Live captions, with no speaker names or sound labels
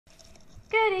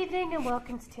Good evening and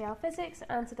welcome to TL Physics,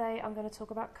 and today I'm going to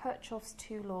talk about Kirchoffs'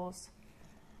 two laws.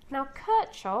 Now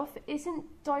Kirchhoff isn't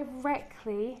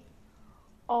directly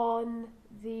on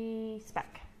the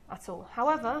spec at all.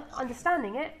 However,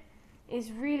 understanding it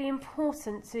is really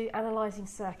important to analysing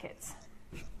circuits.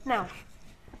 Now,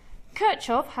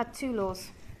 Kirchhoff had two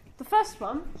laws. The first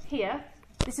one here,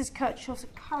 this is Kirchhoff's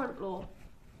current law.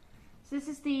 So this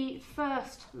is the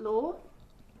first law,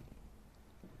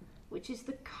 which is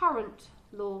the current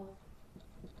law.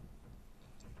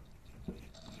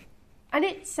 And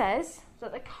it says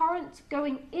that the current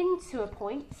going into a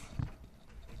point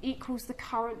equals the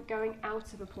current going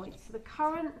out of a point. So the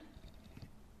current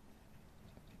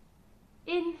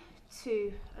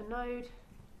into a node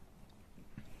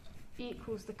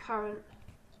equals the current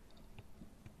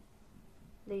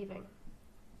leaving.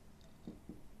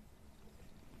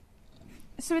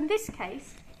 So in this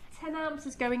case, 10 amps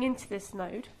is going into this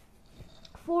node,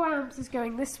 4 amps is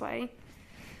going this way,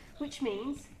 which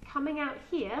means coming out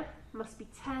here must be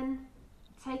 10,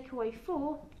 take away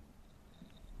 4,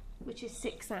 which is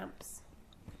 6 amps.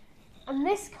 And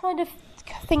this kind of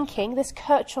thinking, this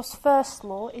Kirchoff's first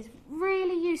law, is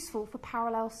really useful for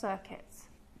parallel circuits.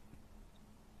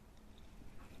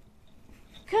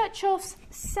 Kirchoff's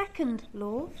second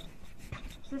law,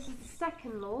 so this is the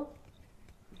second law,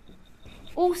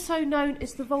 also known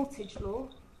as the voltage law,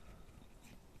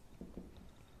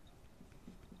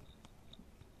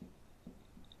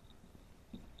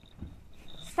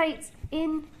 states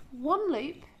in one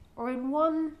loop, or in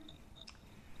one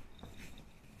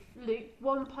loop,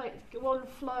 one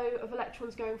flow of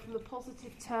electrons going from the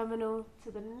positive terminal to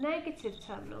the negative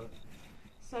terminal.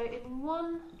 So in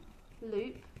one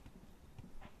loop,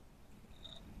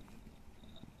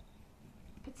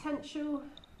 potential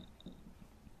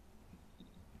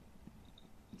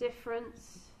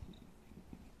difference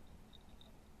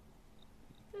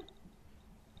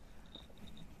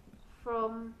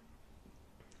from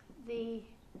the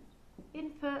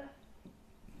input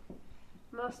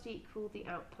must equal the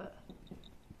output.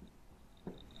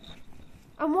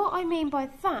 And what I mean by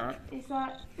that is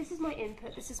that this is my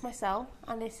input, this is my cell,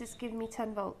 and this is giving me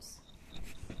 10 volts.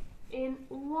 In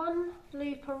one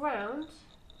loop around,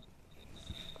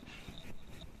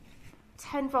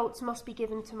 10 volts must be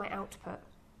given to my output.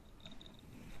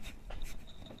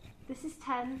 This is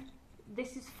 10,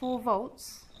 this is 4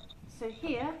 volts. So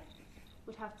here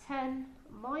we'd have 10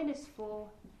 minus 4,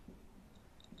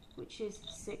 which is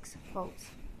 6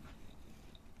 volts.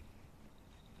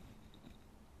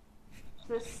 So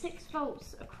there's 6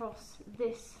 volts across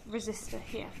this resistor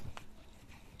here.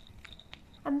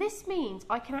 And this means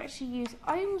I can actually use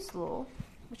Ohm's law,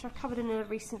 which I've covered in a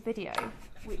recent video,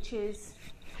 which is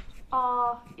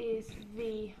R is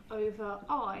V over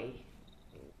I,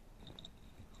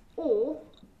 or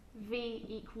V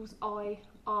equals I,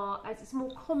 R, as it's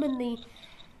more commonly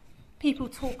people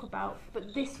talk about,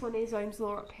 but this one is Ohm's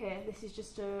law up here. This is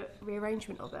just a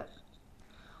rearrangement of it.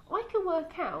 I can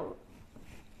work out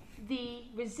the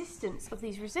resistance of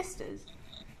these resistors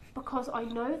because I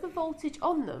know the voltage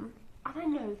on them and I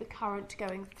know the current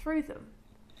going through them.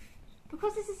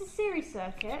 Because this is a series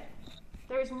circuit,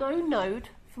 there is no node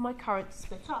for my current to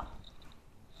split up.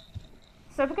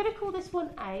 So we're going to call this one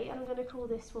A and I'm going to call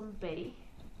this one B.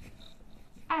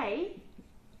 A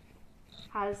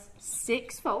has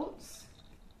 6 volts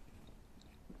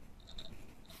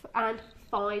and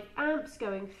 5 amps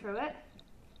going through it.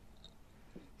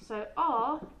 So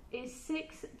R is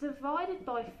 6 divided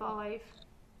by 5.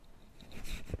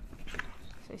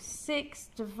 So 6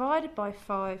 divided by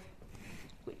 5,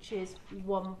 which is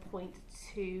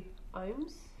 1.2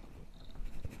 ohms.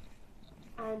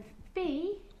 And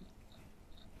B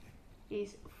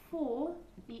is 4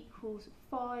 equals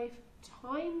 5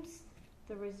 times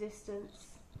the resistance.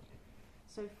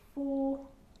 So 4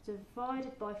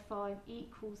 divided by 5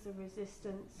 equals the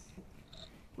resistance,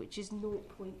 which is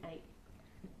 0.8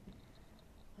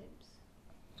 ohms.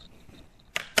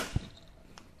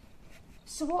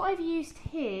 So what I've used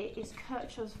here is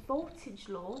Kirchoff's voltage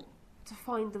law to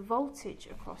find the voltage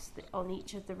on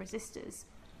each of the resistors.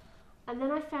 And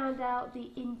then I found out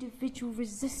the individual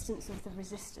resistance of the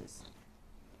resistors.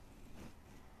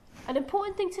 An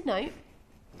important thing to note,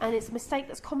 and it's a mistake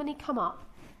that's commonly come up,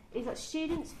 is that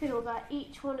students feel that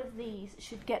each one of these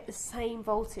should get the same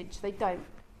voltage. They don't.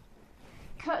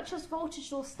 Kirchoff's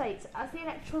voltage law states as the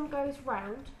electron goes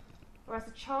round, or as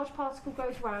the charged particle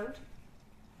goes round,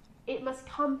 it must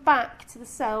come back to the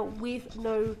cell with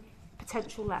no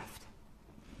potential left.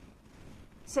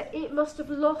 So it must have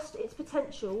lost its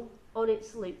potential on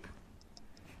its loop.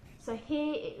 So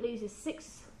here it loses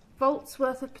 6 volts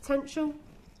worth of potential.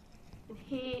 and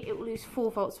here it will lose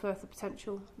 4 volts worth of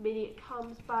potential, meaning it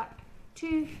comes back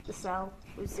to the cell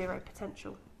with 0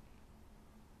 potential.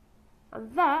 And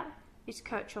that is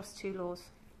Kirchoffs' 2 laws.